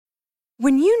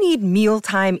When you need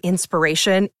mealtime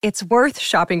inspiration, it's worth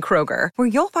shopping Kroger, where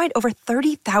you'll find over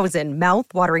 30,000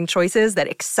 mouth-watering choices that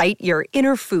excite your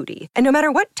inner foodie. And no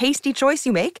matter what tasty choice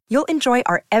you make, you'll enjoy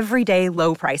our everyday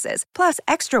low prices, plus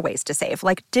extra ways to save,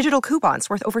 like digital coupons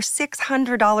worth over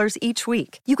 $600 each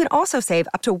week. You can also save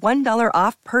up to $1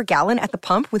 off per gallon at the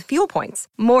pump with fuel points.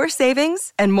 More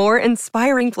savings and more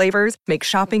inspiring flavors make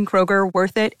shopping Kroger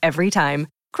worth it every time.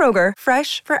 Kroger,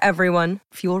 fresh for everyone.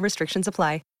 Fuel restrictions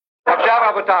apply. עכשיו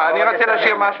רבותיי, אני רוצה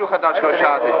לשיר משהו חדש, לא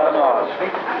שאלתי.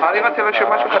 אני רוצה לשיר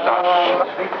משהו חדש.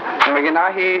 המגינה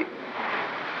היא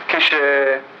כשפס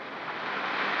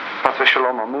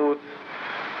ושלום אמות,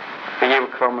 ויהיה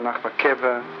כבר מונח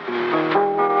בקבר,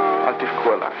 אל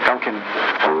תבכו עליי, גם כן,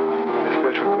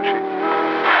 הסבר של קושי.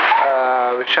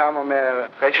 ושם אומר,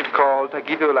 ראשית כל,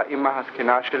 תגידו לאמא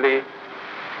הזקנה שלי,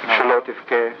 שלא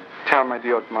תבכה, tell my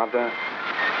dear mother,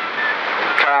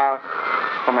 כך,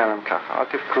 אומר להם ככה, אל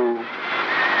תבכו,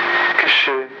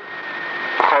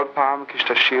 בכל פעם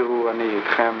כשתשירו אני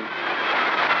איתכם,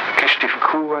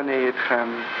 כשתבכו אני איתכם,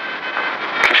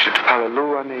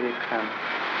 כשתפללו אני איתכם,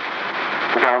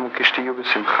 וגם כשתהיו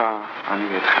בשמחה אני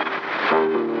איתכם.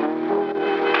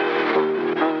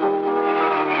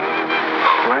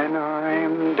 When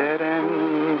I'm dead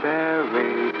and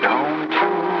buried, don't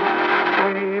you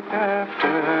weep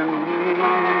after me.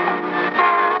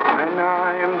 When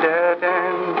I'm dead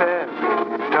and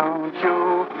buried, don't you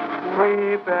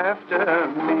weep after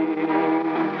me.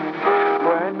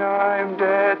 When I'm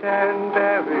dead and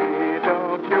buried,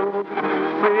 don't you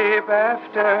weep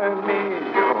after me.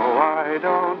 Oh, I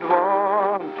don't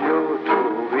want you to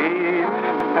weep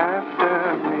after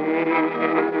me.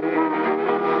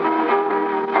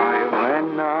 When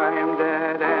I'm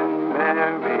dead and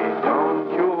buried, don't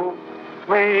you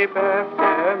weep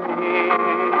after me.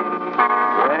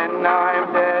 When I'm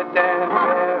dead and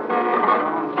buried,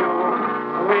 don't you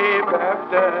weep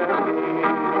after me.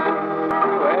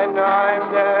 When I'm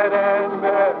dead and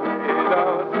buried,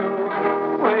 don't you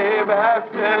weep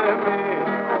after me.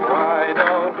 I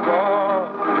don't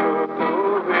want you to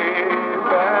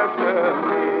weep after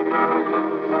me.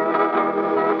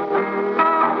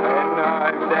 When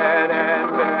I'm dead and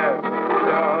buried,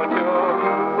 don't you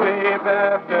weep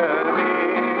after me.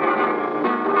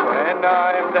 When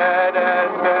I'm dead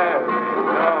and buried,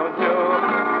 don't you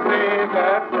weep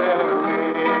after me.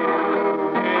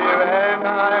 When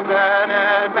I'm dead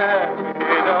and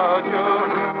buried, don't you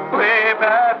weep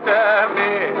after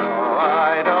me. Oh,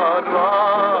 I don't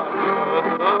want you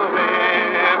to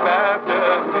weep after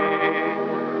me.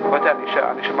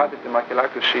 אני שמעתי את מקהלה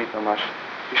קושית ממש,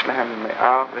 יש להם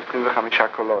 125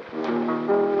 קולות.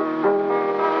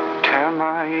 Tell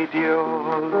my dear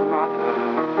old mother,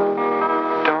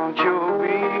 don't you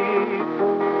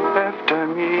weep after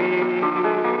me.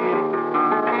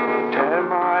 Tell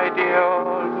my dear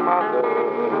old mother,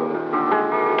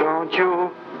 don't you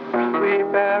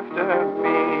weep after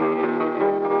me.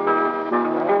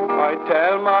 I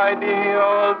tell my dear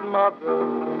old mother,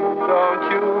 don't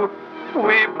you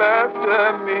weep after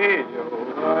me.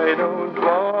 Oh, I don't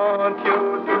want you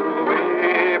to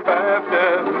weep after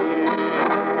me.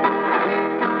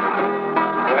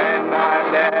 When I'm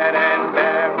dead and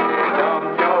buried,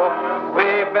 don't you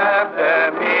weep after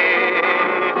me.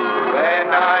 When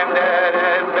I'm dead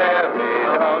and buried,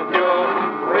 don't you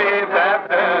weep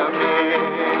after me.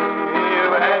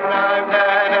 When I'm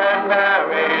dead and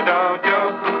buried, don't you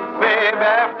weep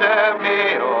after me.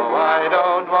 Oh, I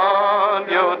don't want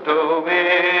you to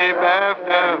weep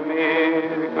after me.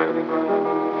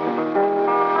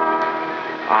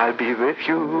 I'll be with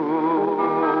you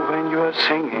when you're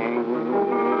singing,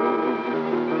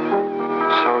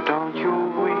 so don't you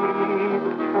weep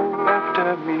after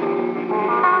me.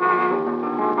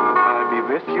 I'll be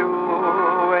with you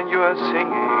when you're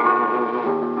singing,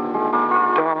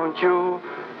 don't you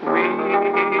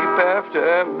weep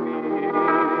after me.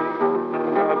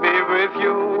 I'll be with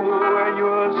you when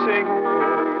you're singing,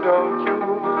 don't you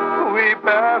weep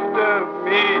after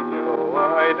me. Oh,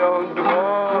 I don't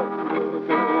want you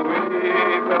to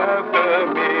weep after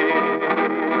me.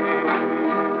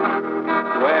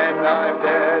 When I'm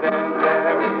dead and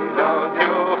buried, don't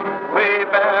you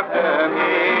weep after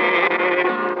me.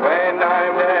 When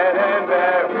I'm dead and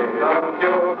buried, don't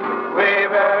you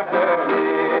weep after me.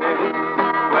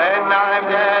 When I'm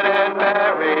dead and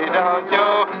buried, don't you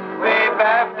weep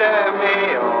after me.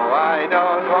 Oh, I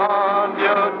don't want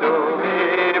you to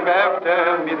weep after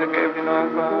me.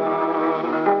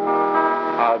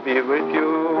 I'll be with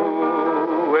you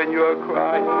when you're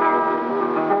crying,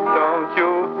 don't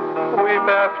you weep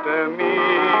after me.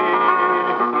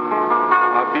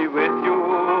 I'll be with you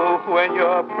when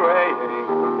you're praying,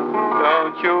 don't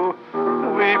you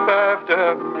weep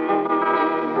after me.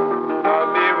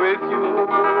 I'll be with you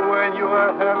when you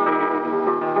are happy.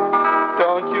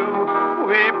 Don't you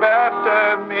weep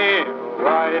after me.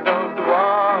 I don't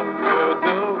want you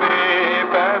to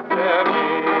weep after me.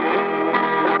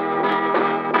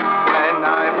 When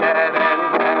I'm dead and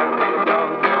buried,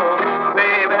 don't you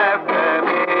weep after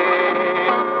me.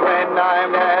 When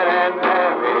I'm dead and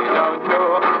buried, don't you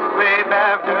weep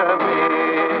after me.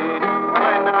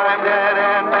 When I'm dead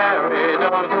and buried,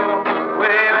 don't you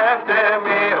weep after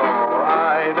me. Oh,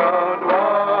 I don't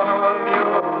want you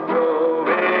to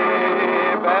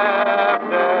weep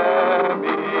after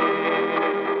me.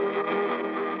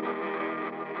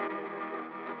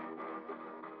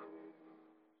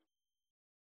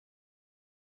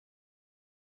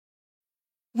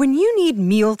 When you need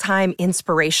mealtime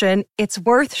inspiration, it's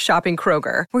worth shopping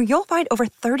Kroger, where you'll find over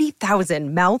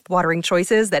 30,000 mouth-watering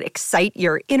choices that excite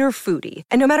your inner foodie.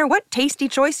 And no matter what tasty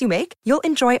choice you make, you'll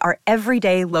enjoy our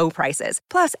everyday low prices,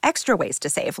 plus extra ways to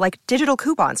save, like digital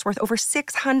coupons worth over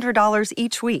 $600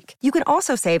 each week. You can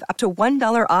also save up to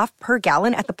 $1 off per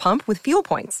gallon at the pump with fuel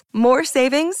points. More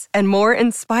savings and more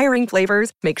inspiring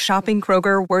flavors make shopping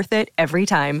Kroger worth it every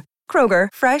time. Kroger,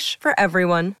 fresh for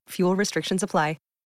everyone. Fuel restrictions apply.